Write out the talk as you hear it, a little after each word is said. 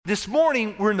This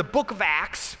morning, we're in the book of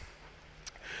Acts,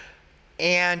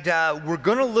 and we're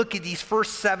going to look at these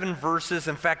first 7 verses.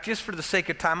 In fact, just for the sake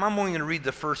of time, I'm only going to read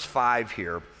the first 5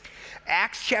 here.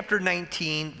 Acts chapter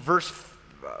 19, verse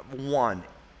 1.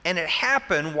 And it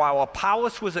happened while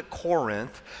Apollos was at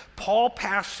Corinth, Paul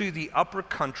passed through the upper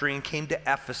country and came to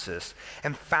Ephesus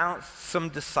and found some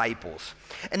disciples.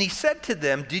 And he said to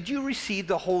them, "Did you receive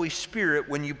the Holy Spirit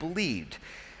when you believed?"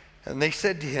 And they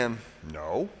said to him,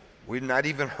 "No, we've not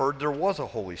even heard there was a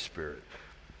Holy Spirit."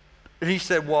 And he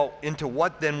said, "Well, into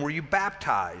what then were you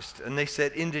baptized?" And they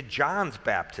said, "Into John's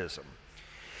baptism."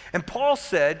 And Paul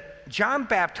said, "John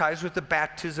baptized with the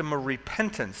baptism of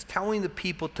repentance, telling the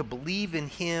people to believe in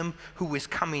him who is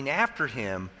coming after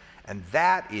him, and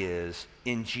that is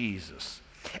in Jesus."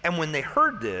 And when they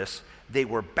heard this, they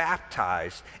were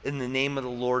baptized in the name of the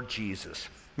Lord Jesus.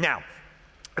 Now,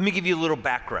 let me give you a little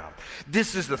background.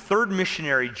 This is the 3rd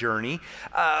missionary journey.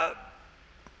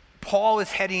 Paul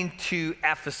is heading to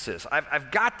Ephesus. I've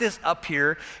got this up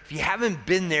here. If you haven't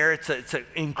been there, it's an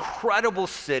incredible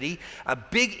city, a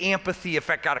big amphitheater. In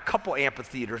fact, got a couple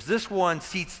amphitheaters. This one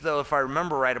seats, though, if I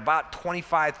remember right, about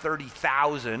 25,000,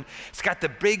 30,000. It's got the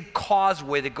big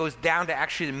causeway that goes down to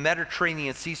actually the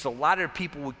Mediterranean Sea, so a lot of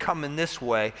people would come in this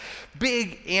way.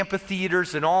 Big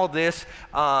amphitheaters and all this.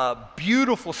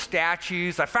 Beautiful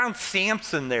statues. I found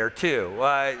Samson there, too.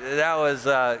 That was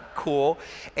cool.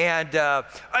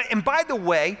 And by the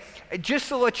way, just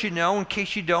to let you know, in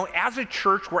case you don't, as a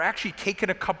church, we're actually taking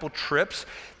a couple trips.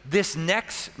 This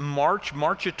next March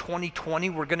of 2020,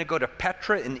 we're going to go to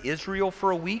Petra in Israel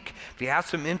for a week. If you have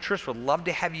some interest, we'd love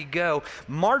to have you go.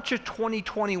 March of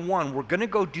 2021, we're going to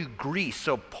go do Greece.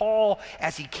 So Paul,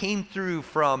 as he came through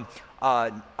from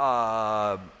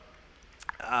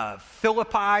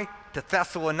Philippi to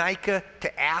Thessalonica,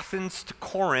 to Athens, to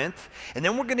Corinth. And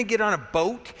then we're going to get on a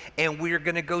boat, and we're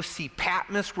going to go see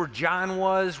Patmos, where John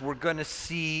was. We're going to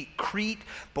see Crete,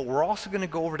 but we're also going to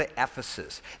go over to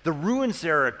Ephesus. The ruins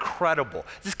there are incredible.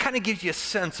 This kind of gives you a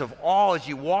sense of all as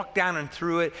you walk down and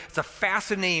through it. It's a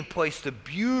fascinating place. The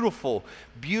beautiful,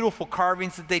 beautiful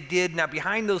carvings that they did. Now,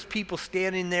 behind those people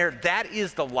standing there, that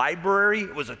is the library.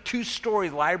 It was a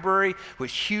 2-story library. It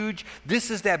was huge. This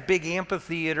is that big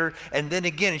amphitheater. And then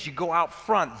again, as you go out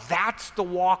front, that's the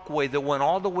walkway that went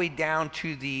all the way down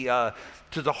to the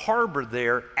harbor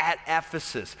there at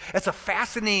Ephesus. It's a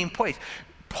fascinating place.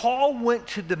 Paul went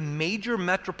to the major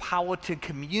metropolitan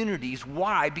communities.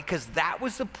 Why? Because that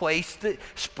was the place that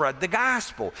spread the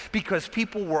gospel. Because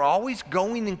people were always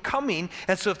going and coming,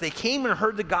 and so if they came and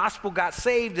heard the gospel, got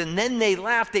saved, and then they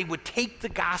left, they would take the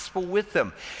gospel with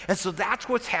them. And so that's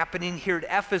what's happening here at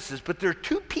Ephesus. But there are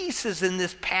 2 pieces in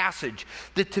this passage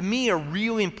that to me are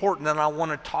really important that I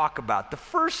want to talk about. The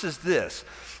first is this: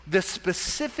 the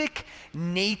specific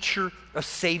nature of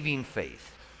saving faith.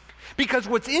 Because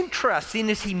what's interesting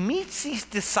is he meets these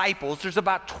disciples, there's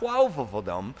about 12 of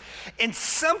them, and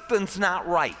something's not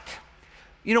right.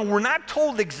 You know, we're not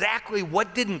told exactly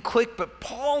what didn't click, but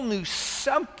Paul knew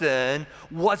something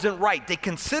wasn't right. They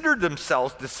considered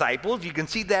themselves disciples. You can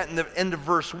see that in the end of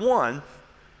verse 1.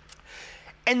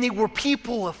 And they were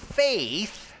people of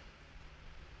faith,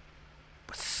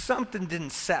 but something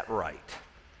didn't set right.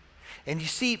 And you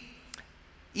see,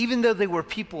 even though they were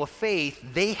people of faith,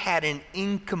 they had an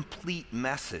incomplete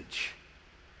message.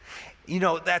 You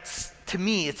know, that's, to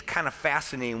me, it's kind of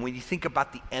fascinating when you think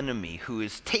about the enemy who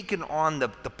has taken on the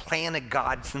plan of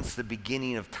God since the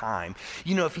beginning of time.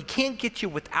 You know, if he can't get you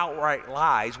with outright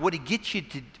lies, what he gets you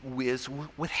to is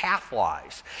with half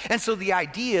lies. And so the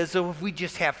idea is that if we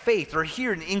just have faith or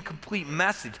hear an incomplete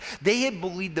message, they had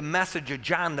believed the message of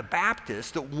John the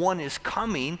Baptist, that one is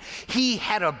coming. He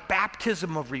had a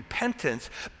baptism of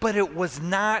repentance, but it was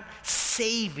not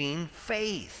saving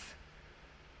faith.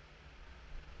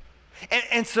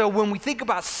 And so when we think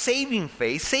about saving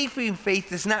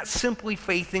faith is not simply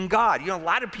faith in God. You know, a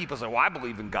lot of people say, well, I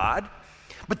believe in God.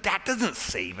 But that doesn't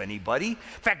save anybody. In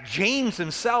fact, James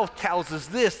himself tells us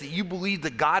this, that you believe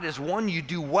that God is one, you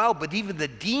do well, but even the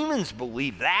demons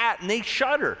believe that and they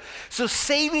shudder. So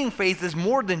saving faith is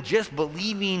more than just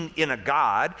believing in a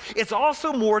God. It's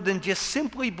also more than just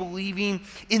simply believing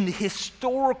in the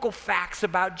historical facts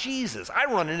about Jesus. I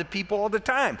run into people all the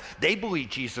time. They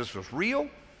believe Jesus was real.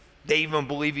 They even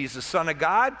believe he's the Son of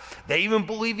God. They even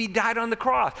believe he died on the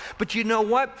cross. But you know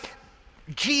what?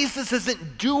 Jesus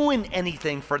isn't doing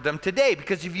anything for them today,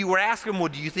 because if you were asking, well,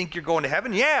 do you think you're going to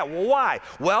heaven? Yeah, well, why?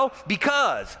 Well,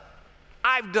 because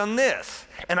I've done this,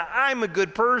 and I'm a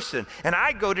good person, and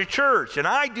I go to church, and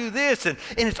I do this, and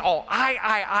it's all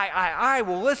I.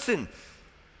 Well, listen,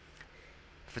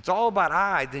 if it's all about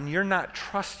I, then you're not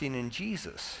trusting in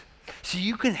Jesus. So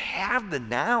you can have the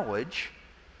knowledge.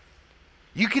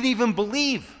 You can even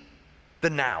believe the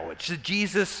knowledge that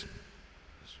Jesus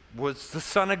was the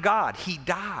Son of God. He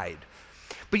died.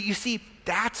 But you see,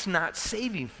 that's not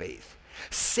saving faith.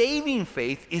 Saving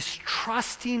faith is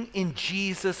trusting in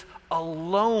Jesus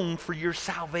alone for your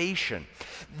salvation.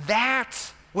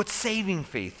 That's what saving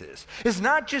faith is. It's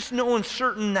not just knowing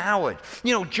certain knowledge.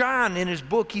 You know, John in his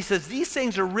book, he says, these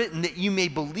things are written that you may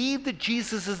believe that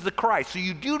Jesus is the Christ. So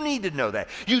you do need to know that.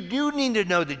 You do need to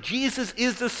know that Jesus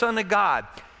is the Son of God.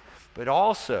 But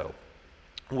also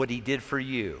what he did for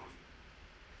you.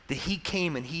 That he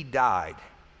came and he died.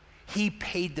 He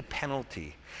paid the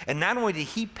penalty. And not only did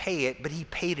he pay it, but he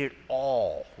paid it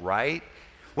all, right?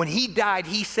 When he died,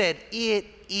 he said, it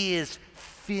is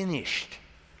finished.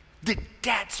 The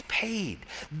debt's paid.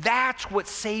 That's what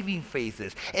saving faith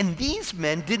is. And these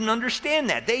men didn't understand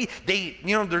that. They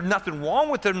there's nothing wrong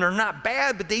with them. They're not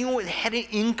bad, but they had an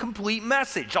incomplete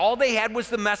message. All they had was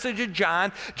the message of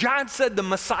John. John said the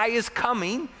Messiah is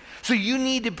coming, so you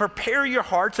need to prepare your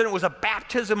hearts, and it was a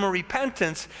baptism of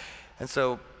repentance. And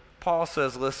so Paul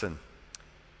says, listen,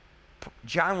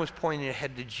 John was pointing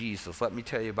ahead to Jesus. Let me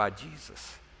tell you about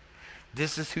Jesus.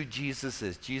 This is who Jesus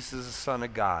is. Jesus is the Son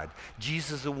of God.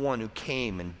 Jesus is the one who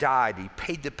came and died. He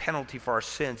paid the penalty for our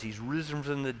sins. He's risen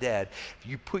from the dead. If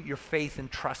you put your faith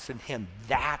and trust in him,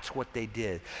 that's what they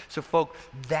did. So, folks,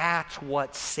 that's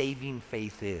what saving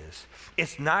faith is.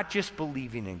 It's not just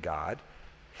believing in God.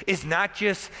 It's not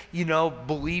just,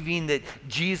 believing that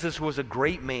Jesus was a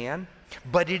great man,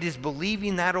 but it is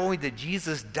believing not only that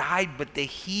Jesus died, but that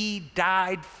he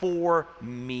died for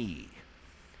me.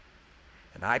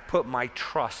 And I put my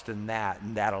trust in that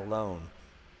and that alone.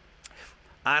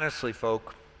 Honestly,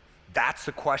 folk, that's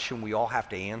the question we all have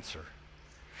to answer.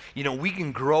 We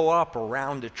can grow up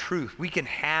around the truth. We can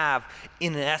have,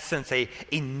 in essence, a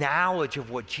knowledge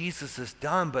of what Jesus has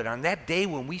done. But on that day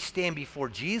when we stand before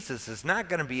Jesus, it's not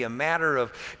going to be a matter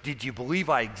of, did you believe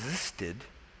I existed?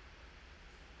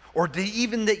 Or did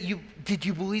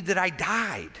you believe that I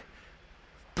died?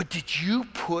 But did you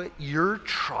put your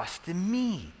trust in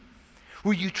me?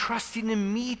 Were you trusting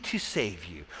in me to save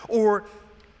you? Or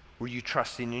were you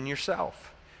trusting in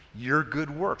yourself, your good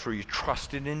works? Were you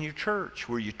trusting in your church?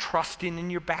 Were you trusting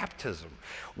in your baptism?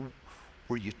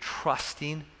 Were you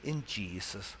trusting in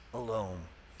Jesus alone?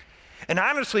 And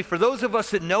honestly, for those of us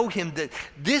that know him, that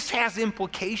this has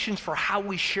implications for how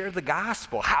we share the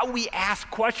gospel, how we ask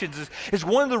questions is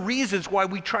one of the reasons why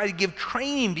we try to give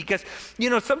training, because,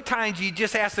 sometimes you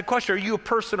just ask the question, are you a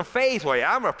person of faith? Well,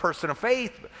 yeah, I'm a person of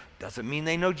faith. Doesn't mean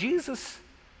they know Jesus.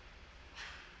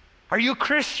 Are you a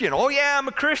Christian? Oh, yeah, I'm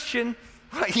a Christian.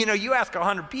 You ask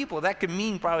 100 people, that could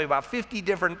mean probably about 50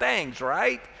 different things,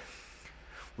 right?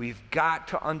 We've got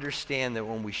to understand that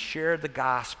when we share the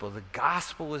gospel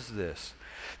is this,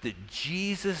 that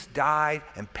Jesus died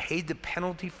and paid the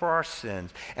penalty for our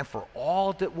sins and for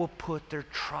all that will put their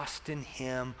trust in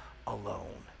him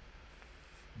alone.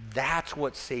 That's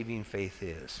what saving faith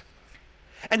is.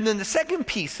 And then the second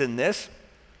piece in this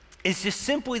is just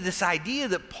simply this idea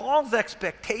that Paul's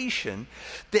expectation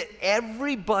that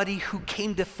everybody who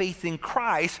came to faith in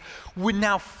Christ would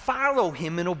now follow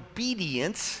him in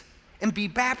obedience and be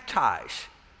baptized.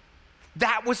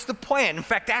 That was the plan. In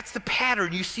fact, that's the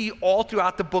pattern you see all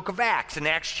throughout the book of Acts. In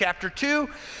Acts chapter 2,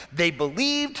 they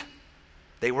believed,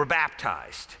 they were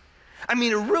baptized.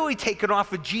 It really taken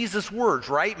off of Jesus' words,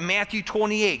 right? Matthew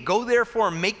 28, go therefore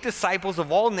and make disciples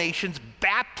of all nations,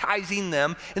 baptizing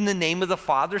them in the name of the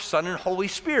Father, Son, and Holy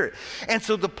Spirit. And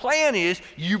so the plan is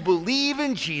you believe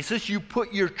in Jesus, you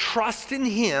put your trust in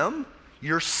him,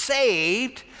 you're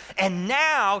saved, and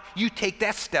now you take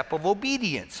that step of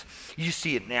obedience. You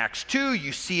see it in Acts 2,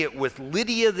 you see it with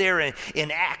Lydia there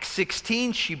in Acts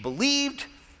 16. She believed,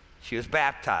 she was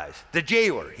baptized. The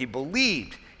jailer, he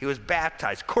believed, he was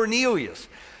baptized. Cornelius.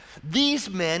 These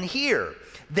men here,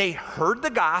 they heard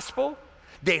the gospel.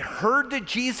 They heard that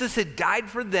Jesus had died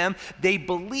for them. They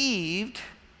believed,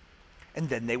 and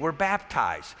then they were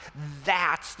baptized.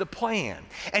 That's the plan.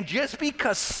 And just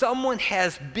because someone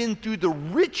has been through the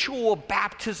ritual of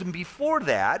baptism before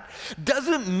that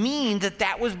doesn't mean that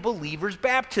that was believer's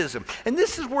baptism. And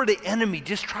this is where the enemy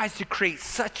just tries to create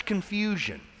such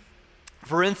confusion.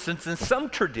 For instance, in some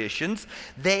traditions,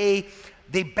 they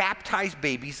baptize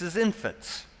babies as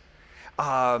infants.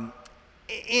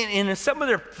 In some of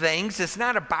their things, it's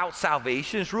not about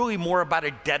salvation. It's really more about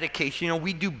a dedication.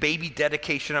 We do baby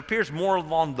dedication up here. It's more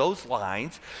along those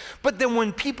lines. But then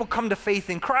when people come to faith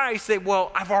in Christ, they,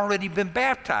 well, I've already been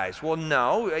baptized. Well,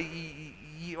 no,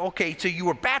 okay, so you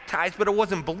were baptized, but it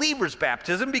wasn't believer's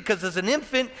baptism because as an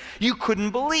infant, you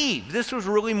couldn't believe. This was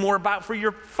really more about for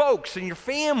your folks and your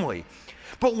family.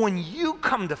 But when you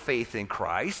come to faith in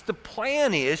Christ, the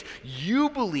plan is you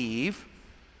believe,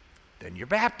 then you're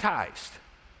baptized.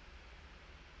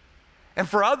 And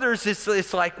for others,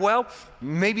 it's like, well,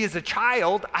 maybe as a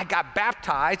child, I got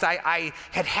baptized. I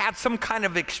had some kind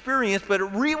of experience, but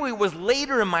it really was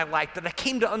later in my life that I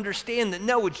came to understand that,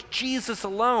 no, it's Jesus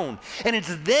alone. And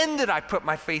it's then that I put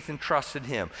my faith and trust in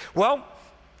him. Well,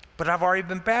 but I've already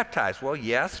been baptized. Well,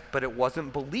 yes, but it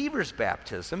wasn't believer's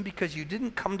baptism because you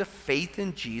didn't come to faith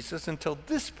in Jesus until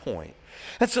this point.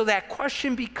 And so that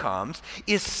question becomes,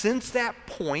 is since that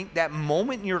point, that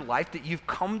moment in your life that you've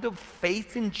come to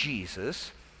faith in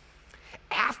Jesus,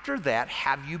 after that,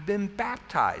 have you been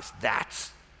baptized?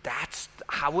 That's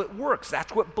how it works.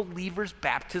 That's what believer's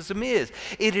baptism is.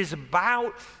 It is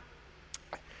about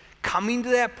coming to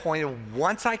that point of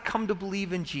once I come to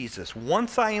believe in Jesus,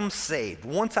 once I am saved,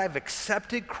 once I've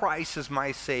accepted Christ as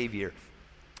my Savior,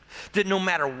 that no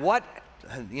matter what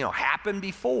happened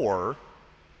before,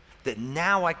 that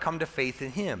now I come to faith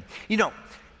in him.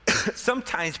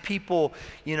 Sometimes people,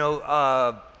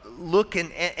 look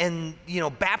and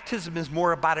baptism is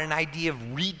more about an idea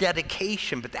of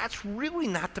rededication, but that's really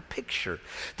not the picture.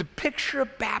 The picture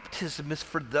of baptism is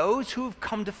for those who have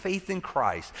come to faith in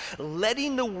Christ,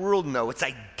 letting the world know, it's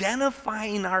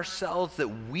identifying ourselves that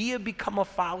we have become a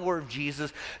follower of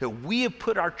Jesus, that we have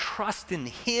put our trust in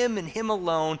him and him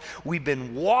alone. We've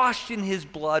been washed in his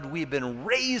blood. We've been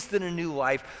raised in a new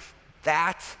life.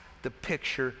 That's the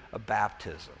picture of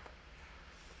baptism.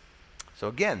 So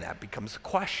again, that becomes a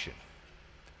question.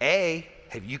 A,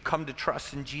 have you come to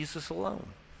trust in Jesus alone?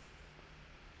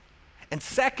 And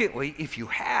secondly, if you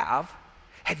have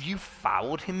you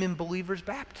followed him in believer's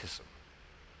baptism?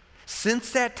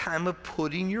 Since that time of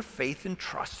putting your faith and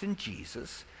trust in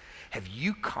Jesus, have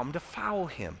you come to follow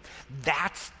him?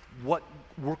 That's what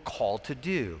we're called to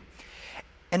do.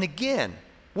 And again,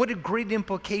 what a great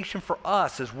implication for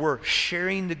us as we're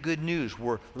sharing the good news.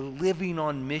 We're living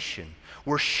on mission.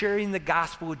 We're sharing the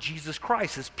gospel of Jesus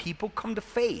Christ as people come to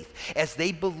faith, as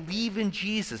they believe in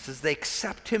Jesus, as they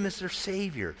accept him as their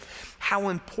Savior. How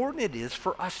important it is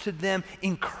for us to then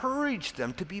encourage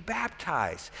them to be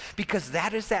baptized, because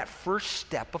that is that first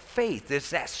step of faith.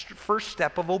 It's that first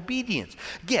step of obedience.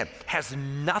 Again, has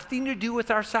nothing to do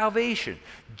with our salvation.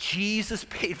 Jesus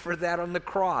paid for that on the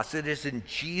cross. It is in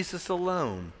Jesus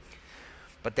alone.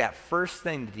 But that first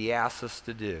thing that he asks us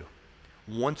to do,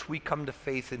 once we come to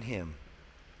faith in him,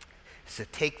 is to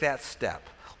take that step,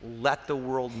 let the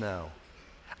world know,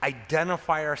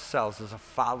 identify ourselves as a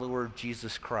follower of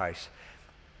Jesus Christ,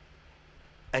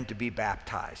 and to be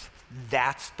baptized.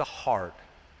 That's the heart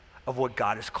of what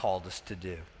God has called us to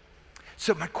do.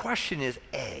 So my question is,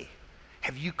 A,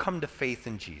 have you come to faith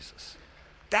in Jesus?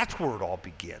 That's where it all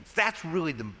begins. That's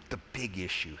really the big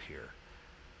issue here.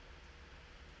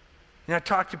 I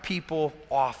talk to people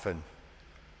often.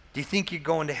 Do you think you're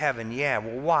going to heaven? Yeah.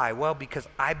 Well, why? Well, because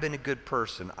I've been a good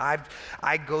person.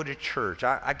 I go to church.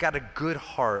 I got a good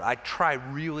heart. I try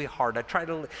really hard. I try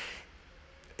to.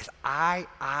 It's I.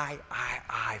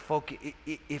 Folks,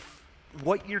 if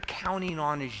what you're counting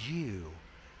on is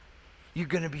you're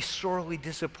going to be sorely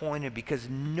disappointed, because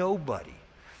nobody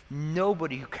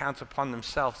who counts upon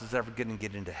themselves is ever going to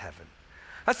get into heaven.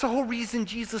 That's the whole reason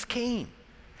Jesus came.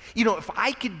 If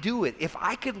I could do it, if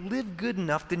I could live good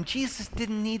enough, then Jesus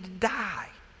didn't need to die.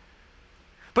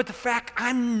 But the fact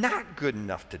I'm not good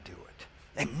enough to do it,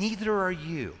 and neither are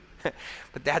you.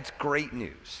 But that's great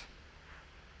news.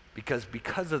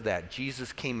 Because of that,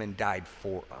 Jesus came and died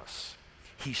for us.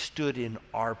 He stood in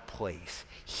our place.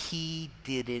 He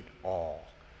did it all.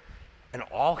 And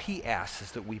all he asks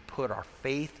is that we put our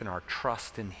faith and our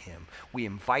trust in him. We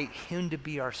invite him to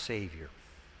be our Savior.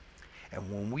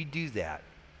 And when we do that,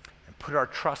 put our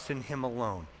trust in him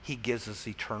alone, he gives us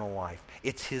eternal life.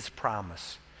 It's his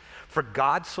promise. For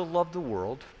God so loved the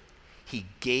world, he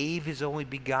gave his only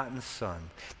begotten Son,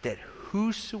 that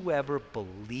whosoever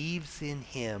believes in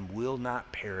him will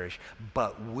not perish,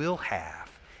 but will have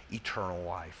eternal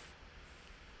life.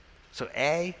 So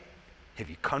A, have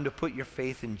you come to put your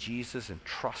faith in Jesus and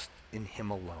trust in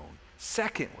him alone?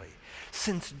 Secondly,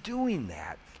 since doing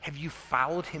that, have you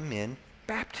followed him in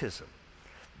baptism?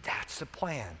 That's the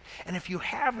plan. And if you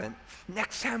haven't,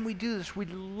 next time we do this,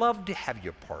 we'd love to have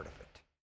you a part of it.